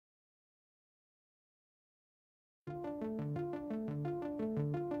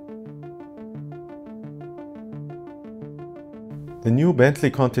The new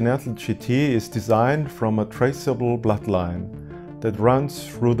Bentley Continental GT is designed from a traceable bloodline that runs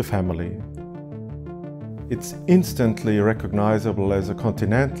through the family. It's instantly recognizable as a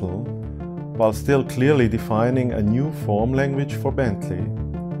Continental, while still clearly defining a new form language for Bentley.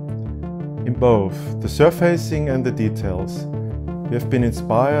 In both the surfacing and the details, we have been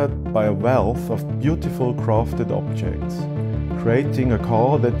inspired by a wealth of beautiful crafted objects, creating a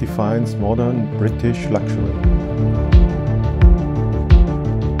car that defines modern British luxury.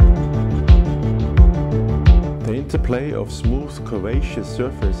 The interplay of smooth, curvaceous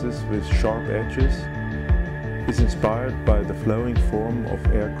surfaces with sharp edges is inspired by the flowing form of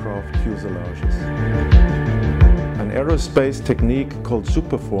aircraft fuselages. An aerospace technique called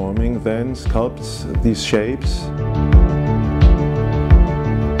superforming then sculpts these shapes,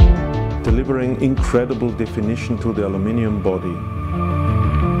 delivering incredible definition to the aluminium body.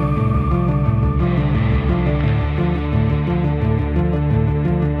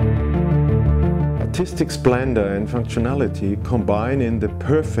 Artistic splendor and functionality combine in the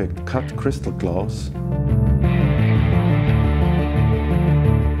perfect cut crystal glass,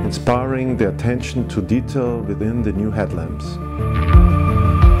 inspiring the attention to detail within the new headlamps.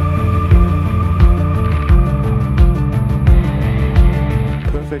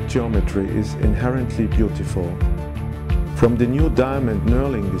 Perfect geometry is inherently beautiful. From the new diamond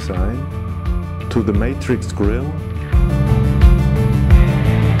knurling design to the matrix grille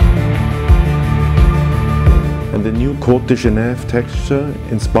and the new Côte de Genève texture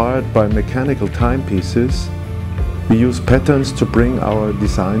inspired by mechanical timepieces, we use patterns to bring our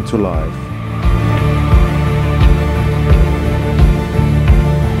design to life.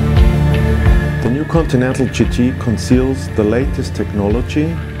 The new Continental GT conceals the latest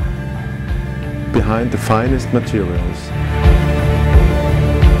technology behind the finest materials.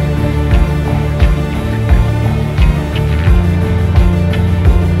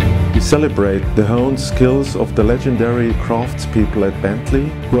 We celebrate the honed skills of the legendary craftspeople at Bentley,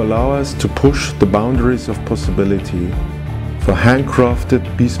 who allow us to push the boundaries of possibility for handcrafted,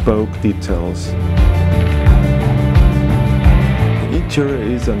 bespoke details. The interior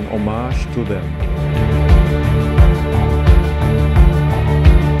is an homage to them.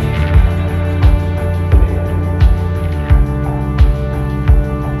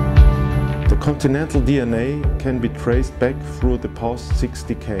 The Continental DNA can be traced back through the past 6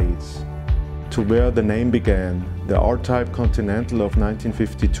 decades to where the name began, the R-Type Continental of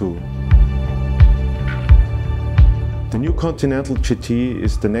 1952. The new Continental GT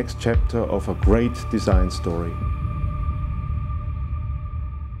is the next chapter of a great design story.